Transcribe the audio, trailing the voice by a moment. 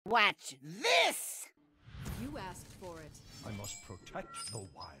Watch this! You asked for it. I must protect the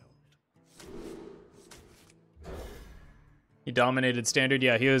wild. He dominated standard.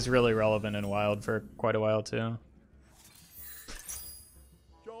 Yeah, he was really relevant in wild for quite a while too.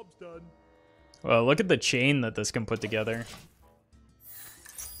 Job's done. Well, look at the chain that this can put together.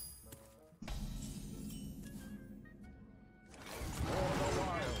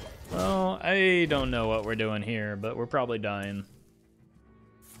 Well, I don't know what we're doing here, but we're probably dying.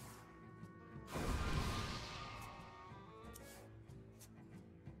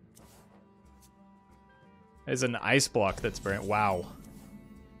 There's an ice block that's burnt. Wow.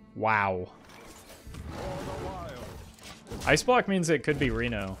 Wow. Ice block means it could be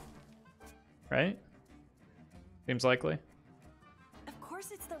Reno. Right? Seems likely. Of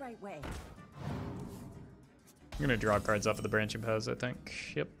course it's the right way. I'm gonna draw cards off of the branching pose, I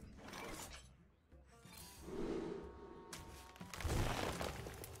think. Yep.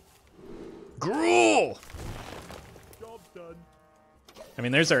 Gruul! Job's done. I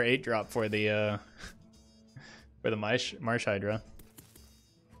mean, there's our 8-drop for the Marsh Hydra.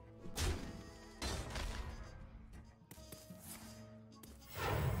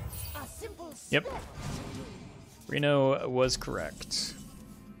 Yep. Reno was correct.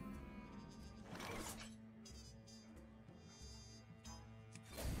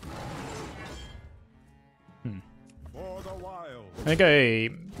 For the wild. I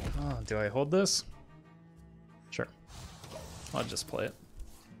think do I hold this? Sure. I'll just play it.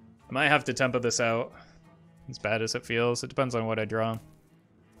 I might have to tempo this out. As bad as it feels. It depends on what I draw.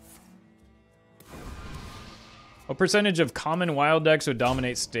 What percentage of common wild decks would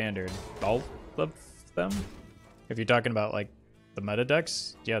dominate standard? All of them? If you're talking about like the meta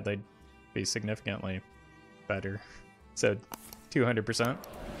decks, yeah, they'd be significantly better. So 200%. I'm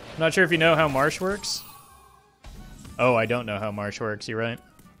not sure if you know how Marsh works. Oh, I don't know how Marsh works, you're right.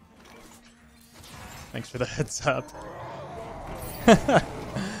 Thanks for the heads up.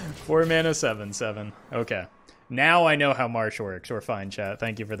 4 mana, 7/7. Okay. Now I know how Marsh works. We're fine, chat.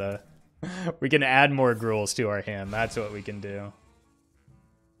 Thank you for the... We can add more Gruuls to our hand. That's what we can do.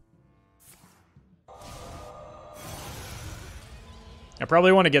 I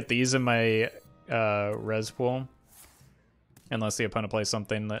probably want to get these in my res pool. Unless the opponent plays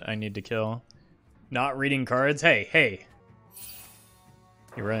something that I need to kill. Not reading cards? Hey, hey.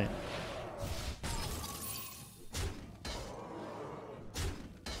 You're right.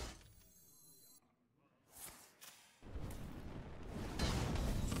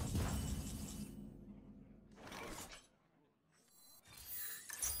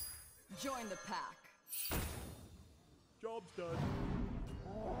 Join the pack. Job's done.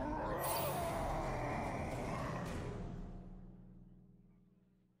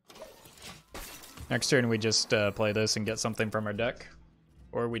 Next turn we just play this and get something from our deck.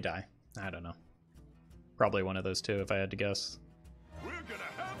 Or we die. I don't know. Probably one of those two if I had to guess. We're gonna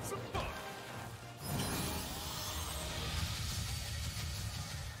have some fun.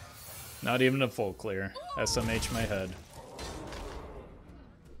 Not even a full clear. SMH my head.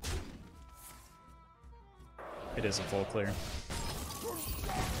 It is a full clear.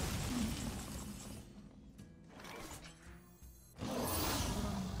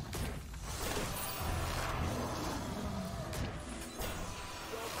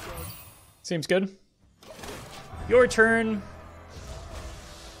 Seems good. Your turn.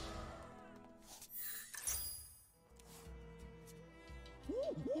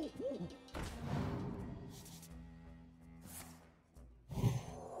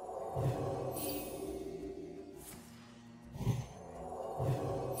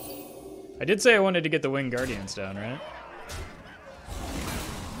 I did say I wanted to get the Winged Guardians down, right?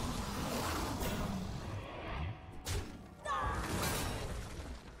 The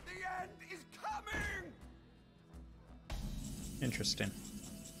end is coming. Interesting.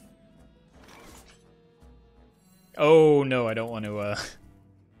 Oh no, I don't want to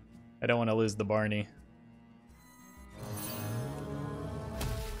I don't want to lose the Barney.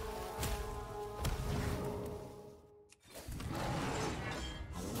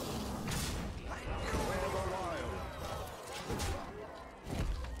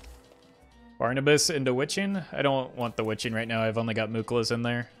 Barnabas into Witching? I don't want the Witching right now. I've only got Muklas in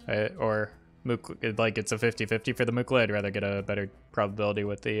there. Like it's a 50-50 for the Mukla. I'd rather get a better probability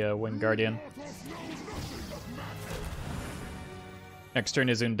with the Winged Guardian. Next turn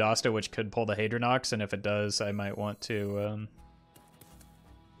is Oondasta, which could pull the Hadronox, and if it does, I might want to...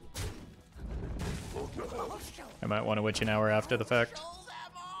 I might want to Witching Hour after the fact.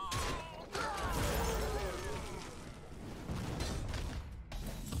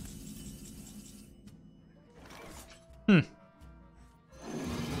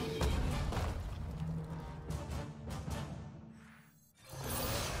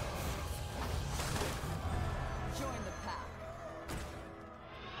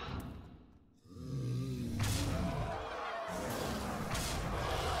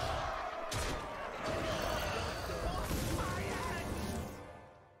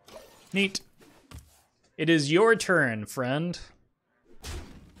 Neat. It is your turn, friend.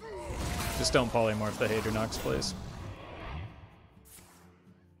 Just don't polymorph the Hadronox, please.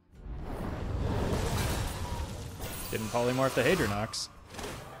 Didn't polymorph the Hadronox.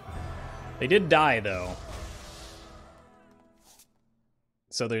 They did die, though.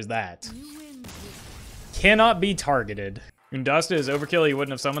 So there's that. Cannot be targeted. Oondasta is overkill, he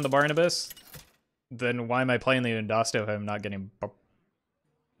wouldn't have summoned the Barnabas. Then why am I playing the Oondasta if I'm not getting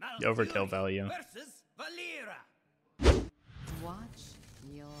overkill value? Watch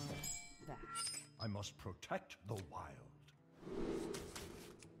your back. I must protect the wild.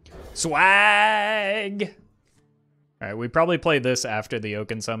 Swag! Alright, we probably play this after the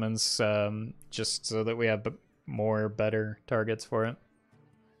Oaken Summons, just so that we have more better targets for it.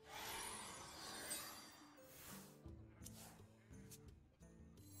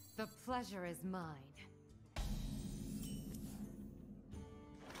 The pleasure is mine.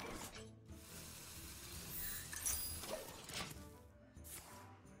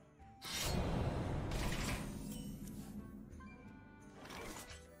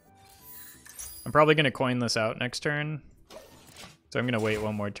 I'm probably going to coin this out next turn. So I'm going to wait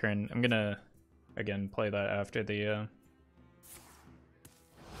one more turn. I'm going to, again, play that after the...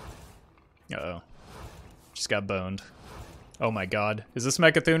 Uh-oh. Just got boned. Oh my god. Is this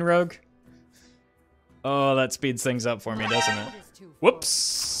Mechathune Rogue? Oh, that speeds things up for me, doesn't it?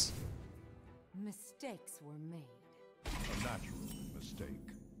 Whoops! Mistakes were made. A natural mistake.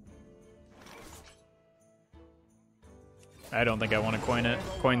 I don't think I want to coin it.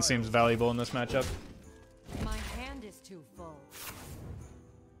 Coin seems valuable in this matchup. My hand is too full.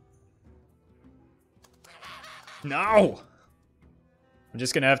 No! I'm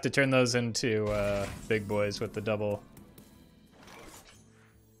just gonna have to turn those into big boys with the double.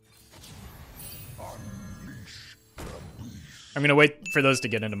 I'm gonna wait for those to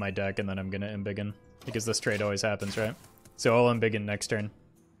get into my deck and then I'm gonna Embiggen. Because this trade always happens, right? So I'll Embiggen next turn.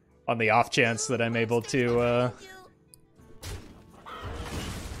 On the off chance that I'm able to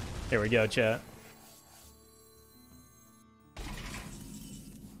Here we go, chat.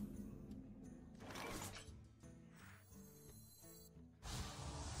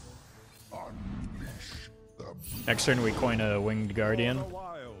 Next turn we coin a Winged Guardian. I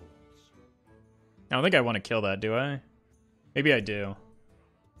don't think I want to kill that, do I? Maybe I do.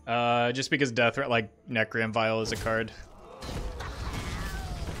 Just because Death Threat, like Necram Vial is a card.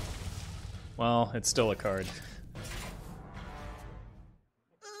 Well, it's still a card.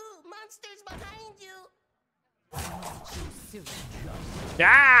 Ooh, monsters behind you!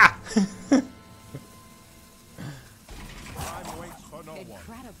 Ah! Time waits for no one.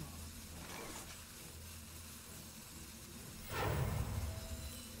 Incredible.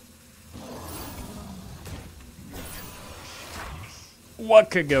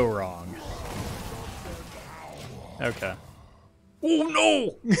 What could go wrong? Okay. Oh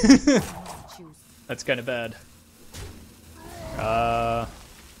no! That's kind of bad.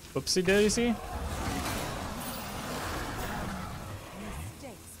 Oopsie daisy?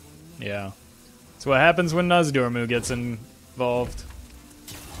 Yeah. That's what happens when Nozdormu gets involved.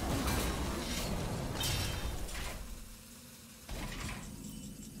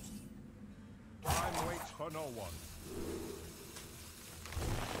 Time waits for no one.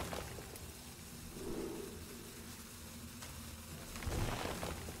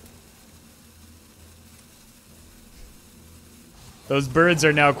 Those birds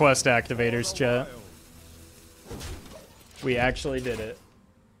are now quest activators, chat. We actually did it.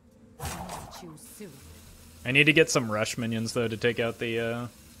 I need to get some rush minions, though, to take out the,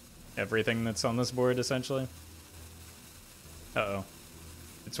 everything that's on this board, essentially. Uh-oh.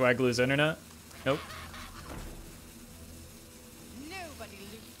 Did Swag lose internet? Nope. Nobody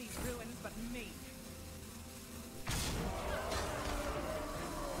loots these ruins but me.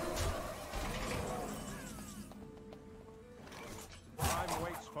 Time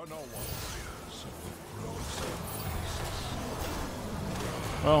waits for no one.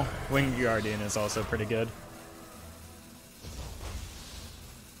 Well, Winged Guardian is also pretty good.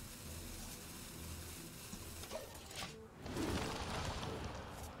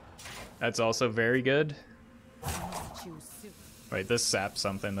 That's also very good. Wait, this saps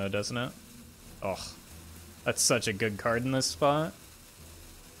something though, doesn't it? Oh, that's such a good card in this spot.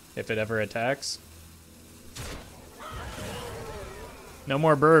 If it ever attacks. No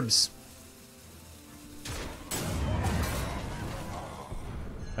more burbs.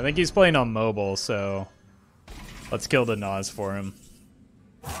 I think he's playing on mobile, so let's kill the Nas for him.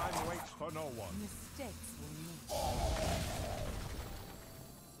 Time waits for no one.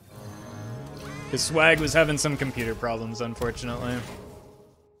 His Swag was having some computer problems, unfortunately.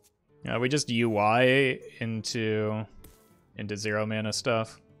 We just UI into 0 mana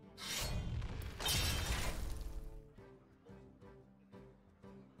stuff.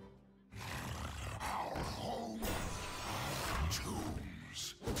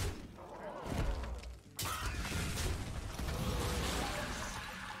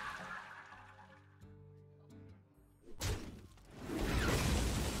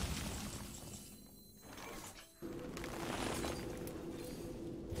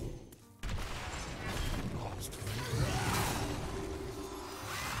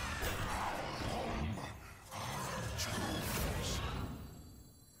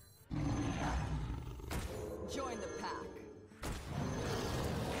 Join the pack.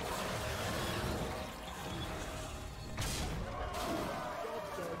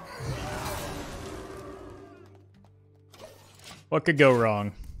 What could go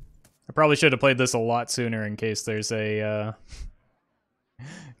wrong? I probably should have played this a lot sooner in case there's a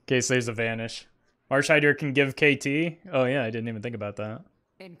vanish. Marsh Hydra can give KT. Oh yeah, I didn't even think about that.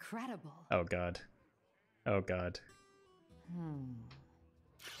 Incredible. Oh god. Oh god.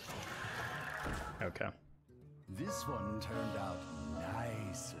 Okay. This one turned out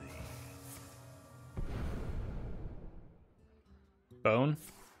nicely. Bone?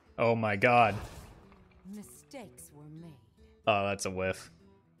 Oh my god. Mistakes were made. Oh, that's a whiff.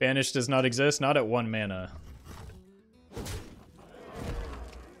 Banish does not exist, not at 1 mana.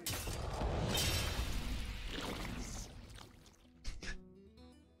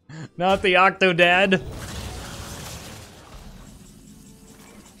 Not the Octodad.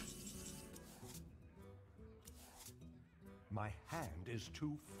 My hand is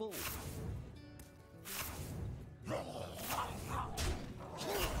too full.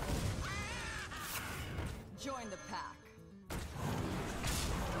 Join the pack.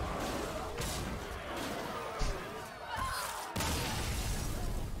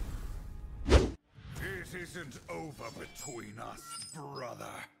 It isn't over between us, brother.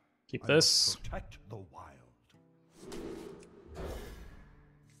 Keep I this. must protect the wild.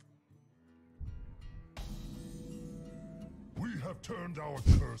 We have turned our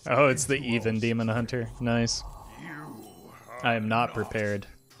curse. Oh, it's the into even our Demon Hunter. Nice. You I am not prepared.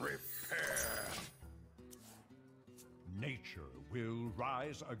 prepared. Nature will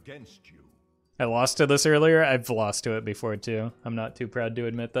rise against you. I lost to this earlier. I've lost to it before too. I'm not too proud to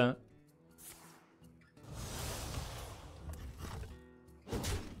admit that.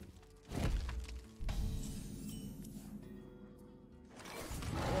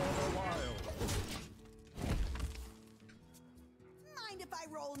 Mind if I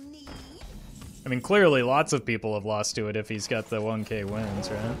roll need? I mean, clearly lots of people have lost to it if he's got the 1k wins,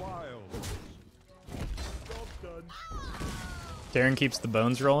 right? Wild. Job done. Darren keeps the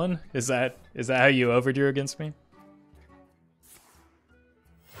bones rolling? Is that how you overdrew against me?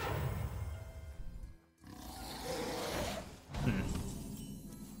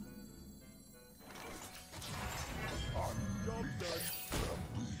 Job done.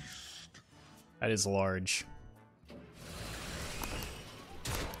 That is large.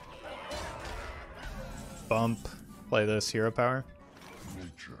 Bump. Play this hero power.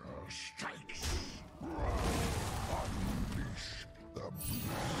 Nature strikes. Unleash the beast.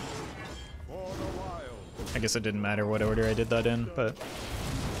 For the wild. I guess it didn't matter what order I did that in, but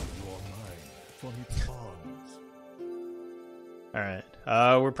Your mind from its bonds. alright.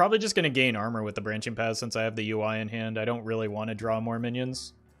 We're probably just gonna gain armor with the branching paths since I have the UI in hand. I don't really want to draw more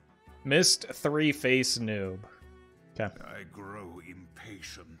minions. Missed 3-face noob. Okay. I grow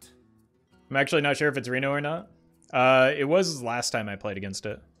impatient. I'm actually not sure if it's Reno or not. It was last time I played against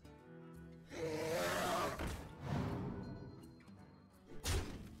it.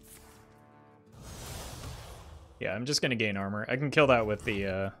 Yeah, I'm just gonna gain armor. I can kill that with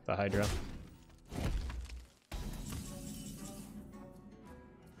the Hydra.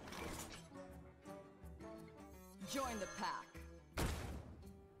 Join the pack.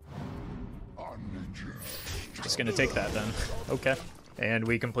 Just gonna take that then. Okay. And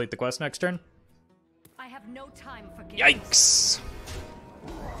we complete the quest next turn. I have no time for games. Yikes!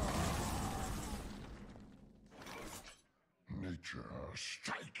 Nature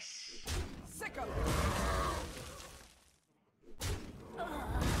strikes. Sick of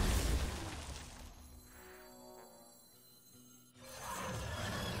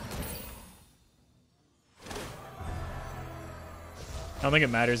I don't think it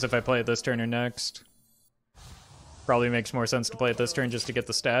matters if I play it this turn or next. Probably makes more sense to play it this turn just to get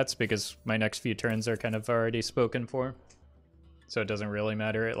the stats, because my next few turns are kind of already spoken for. So it doesn't really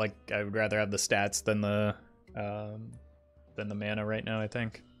matter. Like, I would rather have the stats than the mana right now, I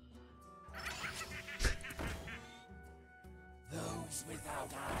think. those Those without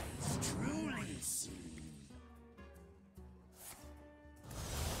eyes truly see.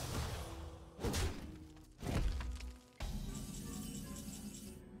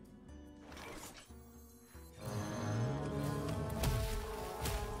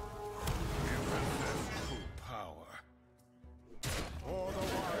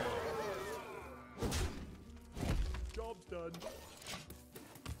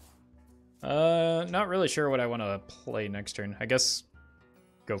 Not really sure what I want to play next turn. I guess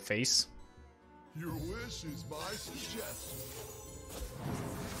go face. Your wish is my suggestion.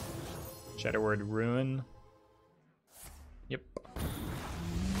 Shadowword Ruin. Yep.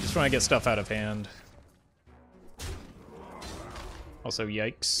 Just want to get stuff out of hand. Also,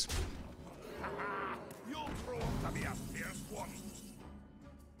 yikes. You'll grow up to be a fierce one.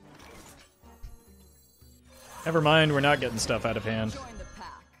 Never mind, we're not getting stuff out of hand. Join the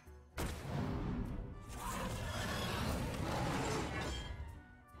pack.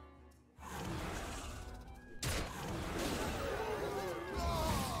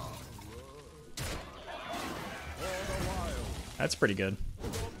 That's pretty good.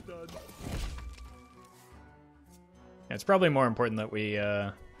 Yeah, it's probably more important that we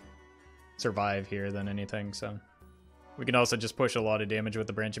survive here than anything, so. We can also just push a lot of damage with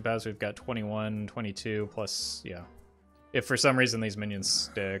the branching paths. We've got 21, 22, plus, yeah. If for some reason these minions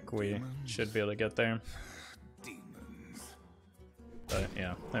stick, we should be able to get there. But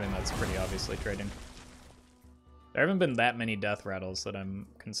yeah, I mean, that's pretty obviously trading. There haven't been that many death rattles that I'm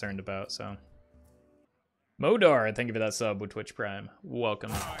concerned about, so. Modar, thank you for that sub with Twitch Prime.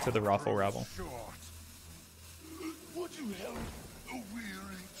 Welcome to the Roffle Rabble. Would you help a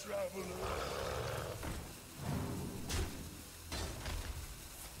weary traveler?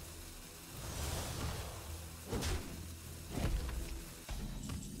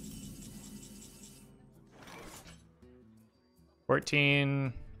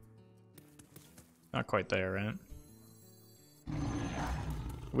 $14. Not quite there, right?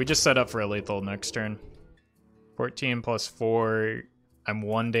 We just set up for a lethal next turn. 14 plus 4. I'm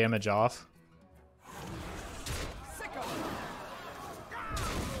 1 damage off.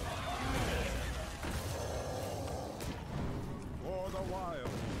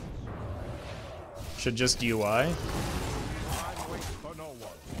 Should just UI.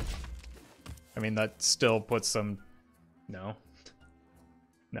 I mean, that still puts some... No.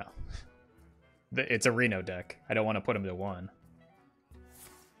 No. It's a Reno deck. I don't want to put him to 1.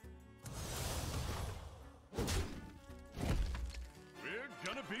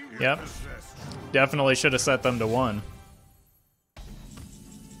 Yep. Definitely should have set them to 1.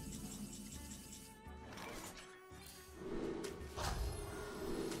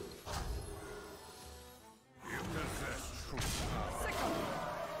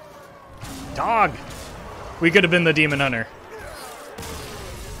 Dog! We could have been the Demon Hunter.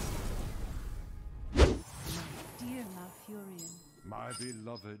 Dear Malfurion. My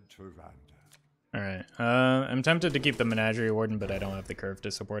beloved Tyrande. Alright, I'm tempted to keep the Menagerie Warden, but I don't have the curve to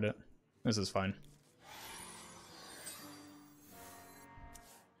support it. This is fine.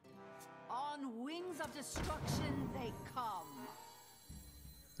 On wings of destruction they come.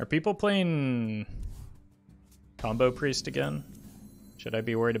 Are people playing Combo Priest again? Should I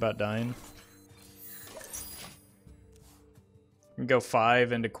be worried about dying? Go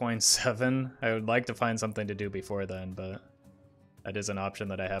 5 into coin 7. I would like to find something to do before then, but that is an option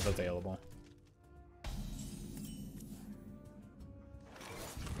that I have available.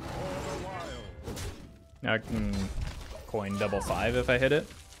 Now I can coin double 5 if I hit it.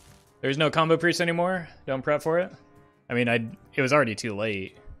 There's no combo priest anymore. Don't prep for it. I mean, it was already too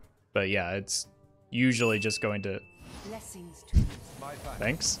late, but yeah, it's usually just going to. Blessings to you.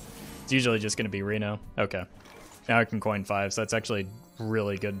 Thanks. It's usually just going to be Reno. Okay. Now I can coin 5, so that's actually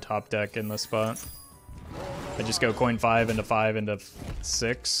really good top deck in this spot. I just go coin 5 into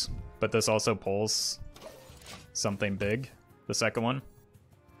 6, but this also pulls something big, the second one.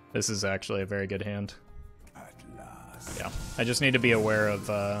 This is actually a very good hand. Yeah, I just need to be aware of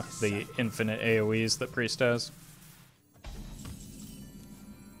the infinite AoEs that Priest has.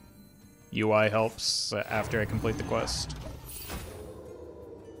 UI helps after I complete the quest.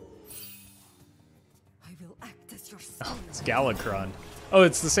 I will act as your Oh, it's Galakron. Oh,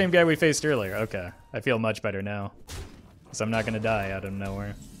 it's the same guy we faced earlier. Okay, I feel much better now. Because I'm not going to die out of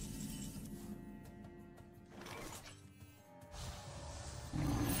nowhere.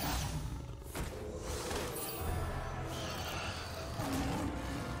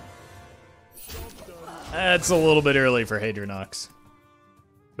 That's a little bit early for Hadronox.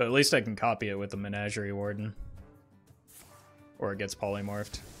 But at least I can copy it with the Menagerie Warden. Or it gets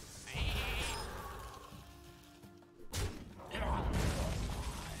polymorphed.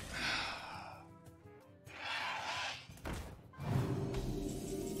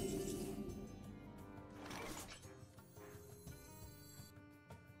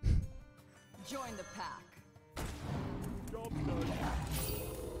 Join the pack. Job done.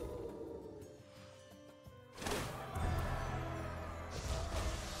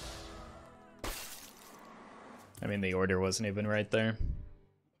 I mean, the order wasn't even right there.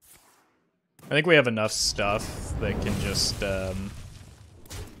 I think we have enough stuff that can just, I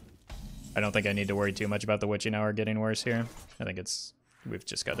don't think I need to worry too much about the witching hour getting worse here. I think we've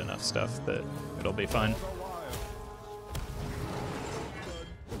just got enough stuff that it'll be fine.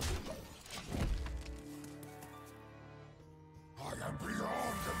 I am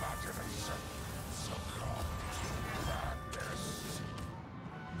beyond imagination. Succumb to madness.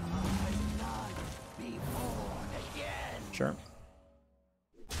 Be born again. Sure.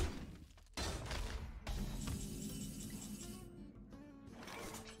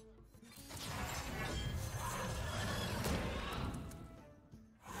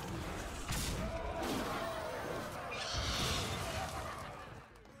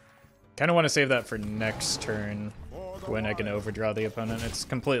 Kind of want to save that for next turn when I can overdraw the opponent. It's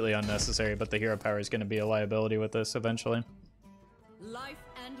completely unnecessary, but the hero power is going to be a liability with this eventually. Life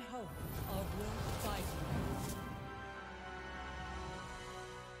and hope of world fighting.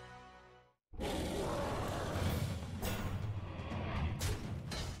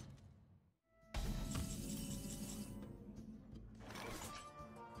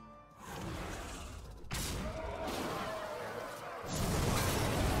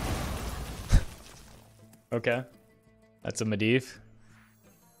 Okay. That's a Medivh.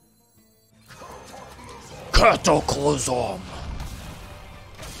 Cataclysm!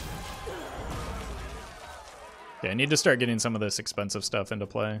 Yeah, I need to start getting some of this expensive stuff into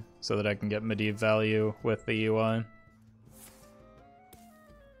play so that I can get Medivh value with the UI.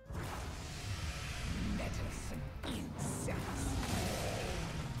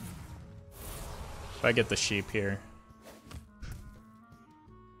 If I get the sheep here.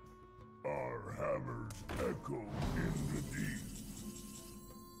 Our hammers echo in the deep.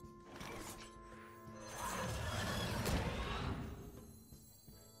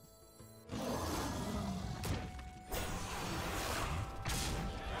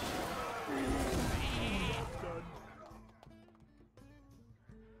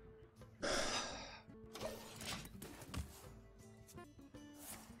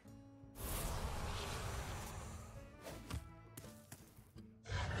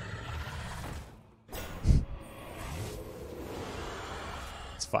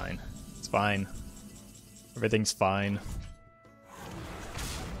 Fine. It's fine. Everything's fine.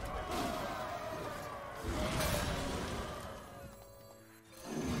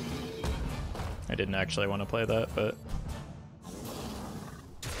 I didn't actually want to play that, but...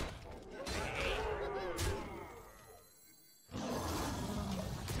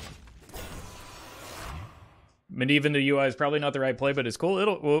 Medivh into UI is probably not the right play, but it's cool.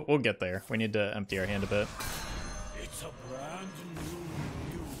 We'll get there. We need to empty our hand a bit. It's a brand new.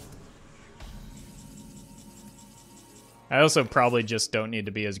 I also probably just don't need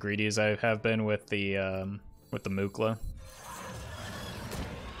to be as greedy as I have been with the Mukla.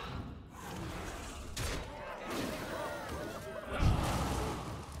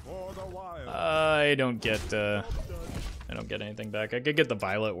 I don't get anything back. I could get the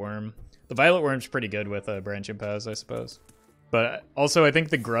Violet Worm. The Violet Worm's pretty good with Branching Paths, I suppose. But also, I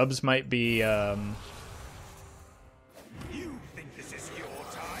think the grubs might be. You think this is your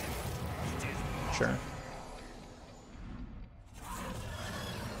time? It is. Sure.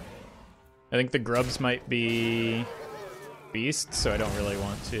 I think the grubs might be beasts, so I don't really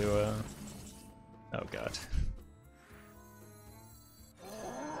want to. Oh god.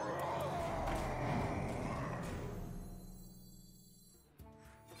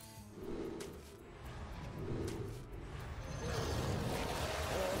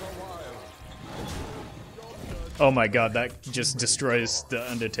 Oh my god, that just destroys the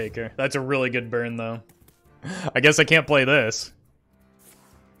Undertaker. That's a really good burn, though. I guess I can't play this.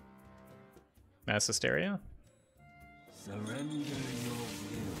 Mass Hysteria? Surrender your will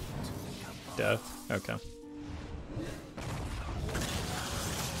to the Death? Okay.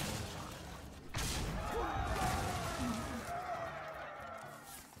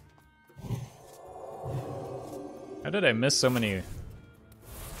 How did I miss so many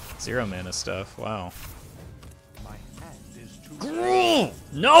 0 mana stuff? Wow. My hand is too. Gruul!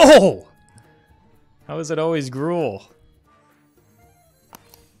 No! How is it always Gruul?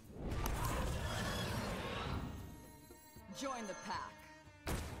 Join the pack.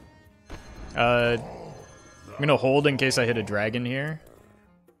 I'm gonna hold in case I hit a dragon here.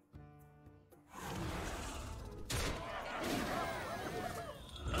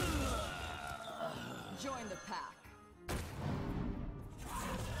 Join the pack.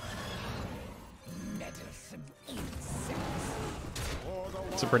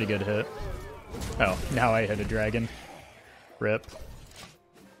 It's a pretty good hit. Oh, now I hit a dragon. Rip.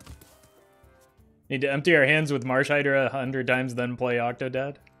 Need to empty our hands with Marsh Hydra 100 times, then play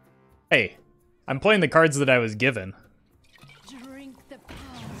Octodad? Hey, I'm playing the cards that I was given. Drink the power.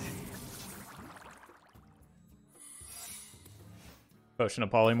 Potion of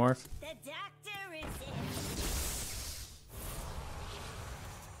Polymorph. The doctor is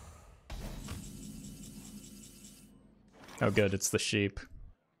in. Oh good, it's the sheep.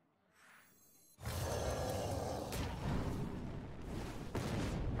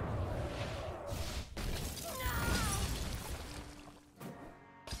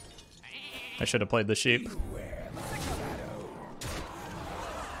 I should have played the sheep.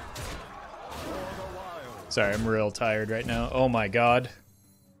 Sorry, I'm real tired right now. Oh my god.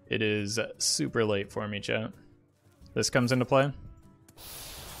 It is super late for me, chat. This comes into play?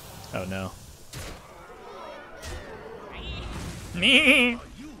 Oh no. Me. Are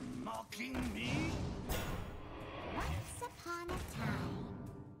you mocking me? Once upon a time.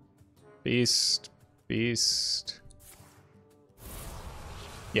 Beast. Beast.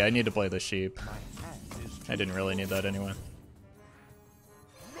 Yeah, I need to play the sheep. I didn't really need that anyway.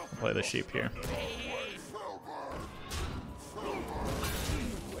 I'll play the sheep here.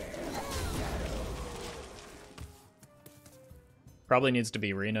 Probably needs to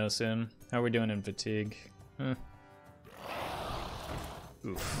be Reno soon. How are we doing in fatigue? Huh.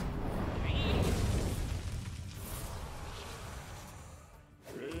 Oof.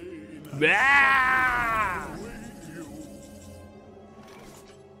 Ah!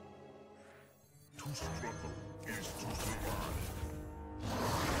 To struggle is to survive.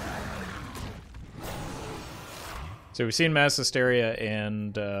 So we've seen Mass Hysteria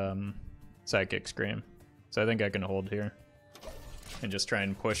and Psychic Scream. So I think I can hold here. And just try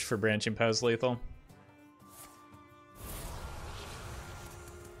and push for Branching Paths lethal.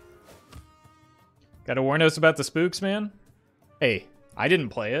 Gotta warn us about the spooks, man? Hey, I didn't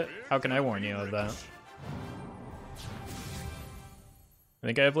play it. How can I warn you of that? I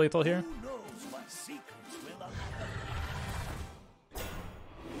think I have lethal here. Who knows what secrets will uncover?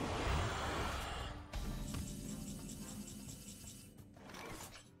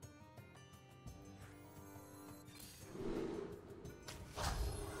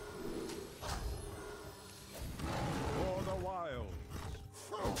 For the wild.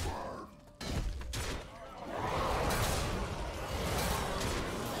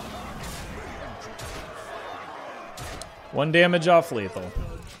 One damage off lethal.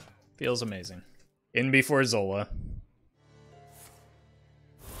 Feels amazing. In before Zola.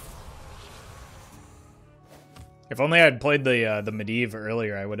 If only I had played the Medivh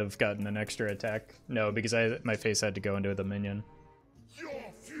earlier, I would have gotten an extra attack. No, because my face had to go into the minion. Your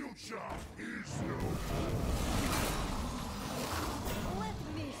future is no. Let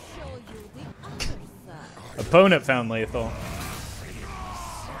me show you the other side. Opponent found lethal.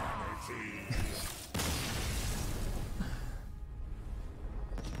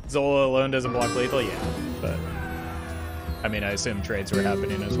 Zola alone doesn't block lethal? Yeah, but I mean, I assume trades were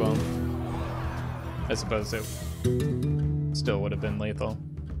happening as well. I suppose it still would have been lethal.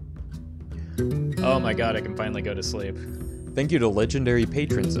 Oh my god, I can finally go to sleep. Thank you to legendary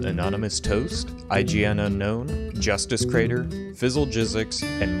patrons Anonymous Toast, IGN Unknown, Justice Crater, Fizzle Jizzix,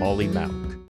 and Molly Mauk.